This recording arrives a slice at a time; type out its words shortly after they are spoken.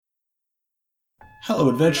Hello,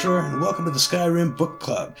 adventurer, and welcome to the Skyrim Book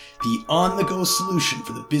Club, the on-the-go solution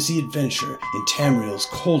for the busy adventure in Tamriel's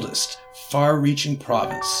coldest, far-reaching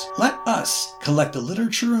province. Let us collect the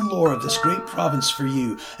literature and lore of this great province for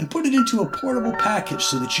you and put it into a portable package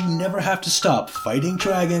so that you never have to stop fighting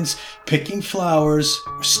dragons, picking flowers,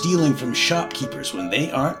 or stealing from shopkeepers when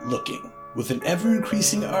they aren't looking. With an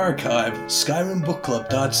ever-increasing archive,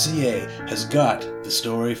 SkyrimBookClub.ca has got the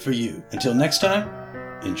story for you. Until next time,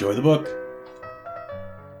 enjoy the book.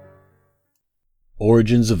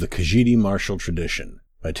 Origins of the Khajiit Martial Tradition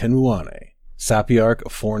by Tenuane, Sapiarch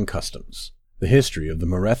of Foreign Customs. The history of the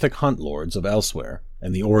Merethic hunt lords of Elsweyr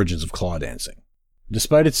and the origins of claw dancing.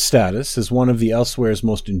 Despite its status as one of the Elsweyr's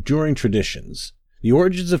most enduring traditions, the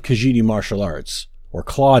origins of Khajiit martial arts, or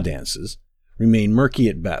claw dances, remain murky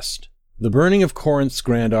at best. The burning of Corinth's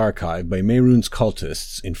Grand Archive by Mehrunes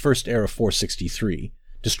cultists in First Era 463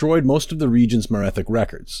 destroyed most of the region's Merethic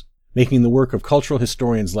records, making the work of cultural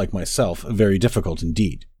historians like myself very difficult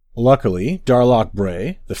indeed. Luckily, Darloch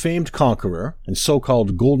Bray, the famed conqueror and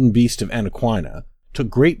so-called Golden Beast of Anaquina, took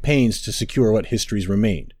great pains to secure what histories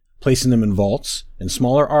remained, placing them in vaults and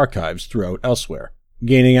smaller archives throughout Elsweyr.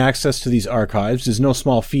 Gaining access to these archives is no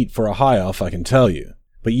small feat for a high elf, I can tell you,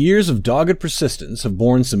 but years of dogged persistence have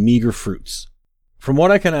borne some meager fruits. From what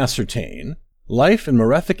I can ascertain, life in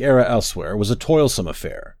Merethic-era Elsweyr was a toilsome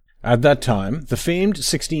affair. At that time, the famed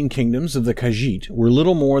 16 kingdoms of the Khajiit were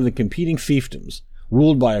little more than competing fiefdoms,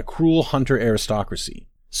 ruled by a cruel hunter aristocracy.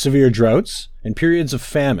 Severe droughts and periods of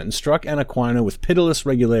famine struck Anaquina with pitiless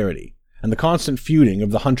regularity, and the constant feuding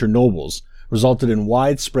of the hunter nobles resulted in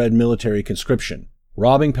widespread military conscription,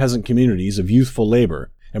 robbing peasant communities of youthful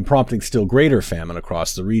labor and prompting still greater famine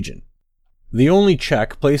across the region. The only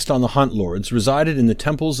check placed on the hunt lords resided in the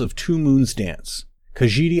temples of Two Moons Dance.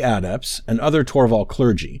 Khajiit adepts and other Torval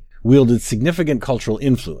clergy wielded significant cultural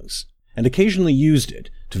influence, and occasionally used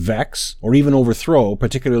it to vex or even overthrow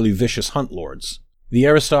particularly vicious hunt lords. The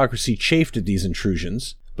aristocracy chafed at these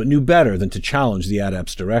intrusions, but knew better than to challenge the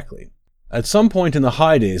adepts directly. At some point in the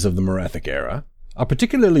high days of the Merethic era, a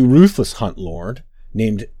particularly ruthless hunt lord,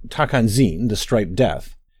 named Takanzin, the Striped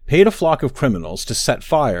Death, paid a flock of criminals to set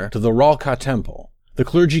fire to the Ralka temple. The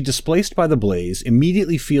clergy displaced by the blaze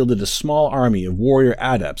immediately fielded a small army of warrior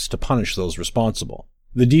adepts to punish those responsible.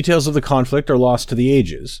 The details of the conflict are lost to the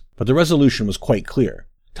ages, but the resolution was quite clear.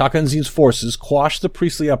 Takanzin's forces quashed the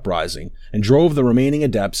priestly uprising and drove the remaining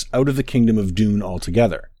adepts out of the kingdom of Dune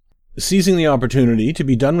altogether. Seizing the opportunity to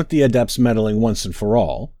be done with the adepts meddling once and for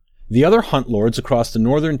all, the other hunt lords across the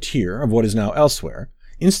northern tier of what is now Elsweyr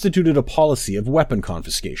instituted a policy of weapon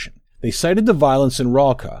confiscation. They cited the violence in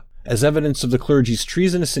Ralka as evidence of the clergy's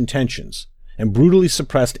treasonous intentions and brutally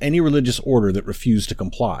suppressed any religious order that refused to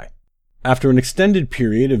comply. After an extended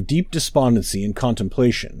period of deep despondency and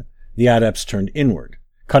contemplation, the adepts turned inward,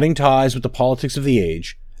 cutting ties with the politics of the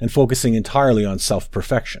age and focusing entirely on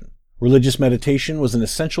self-perfection. Religious meditation was an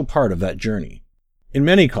essential part of that journey. In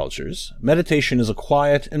many cultures, meditation is a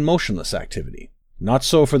quiet and motionless activity. Not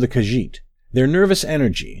so for the Khajiit. Their nervous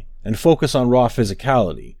energy and focus on raw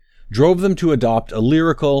physicality drove them to adopt a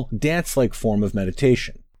lyrical, dance-like form of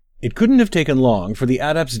meditation. It couldn't have taken long for the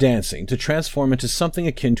adepts' dancing to transform into something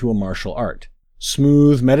akin to a martial art.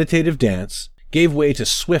 Smooth, meditative dance gave way to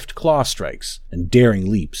swift claw strikes and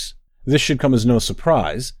daring leaps. This should come as no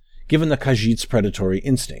surprise, given the Khajiit's predatory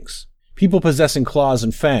instincts. People possessing claws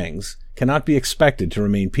and fangs cannot be expected to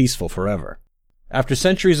remain peaceful forever. After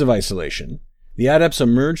centuries of isolation, the adepts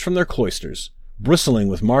emerged from their cloisters, bristling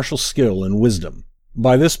with martial skill and wisdom.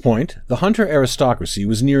 By this point, the hunter aristocracy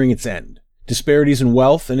was nearing its end. Disparities in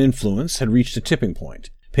wealth and influence had reached a tipping point,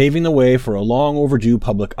 paving the way for a long overdue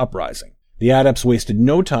public uprising. The adepts wasted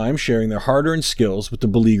no time sharing their hard-earned skills with the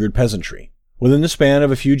beleaguered peasantry. Within the span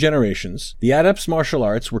of a few generations, the adepts' martial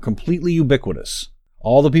arts were completely ubiquitous.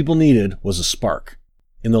 All the people needed was a spark.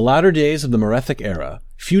 In the latter days of the Merethic era,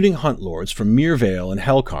 feuding hunt lords from Mirvale and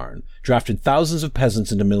Helkarn drafted thousands of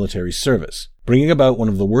peasants into military service, bringing about one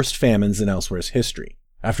of the worst famines in Elsweyr's history.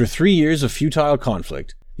 After 3 years of futile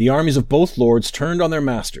conflict, the armies of both lords turned on their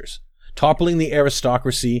masters, toppling the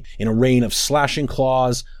aristocracy in a rain of slashing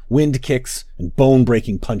claws, wind kicks, and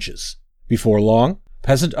bone-breaking punches. Before long,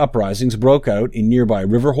 peasant uprisings broke out in nearby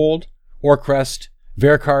Riverhold, Orcrest,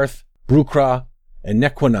 Verkarth, Brukra, and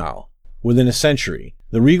Nequinal. Within a century,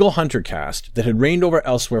 the regal hunter caste that had reigned over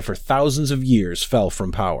Elsweyr for thousands of years fell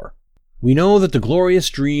from power. We know that the glorious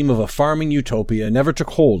dream of a farming utopia never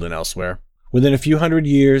took hold in Elsweyr. Within a few hundred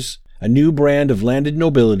years, a new brand of landed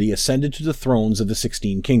nobility ascended to the thrones of the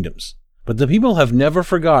 16 kingdoms. But the people have never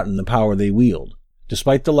forgotten the power they wield.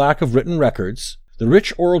 Despite the lack of written records, the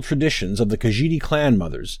rich oral traditions of the Khajiit clan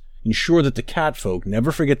mothers ensure that the catfolk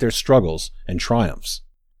never forget their struggles and triumphs.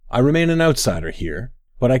 I remain an outsider here,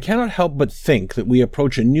 but I cannot help but think that we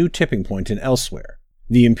approach a new tipping point in Elsewhere.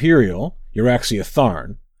 The Imperial, Euraxia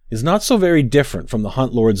Tharn, is not so very different from the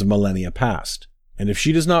Hunt Lords of millennia past, and if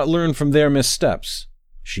she does not learn from their missteps,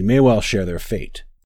 she may well share their fate.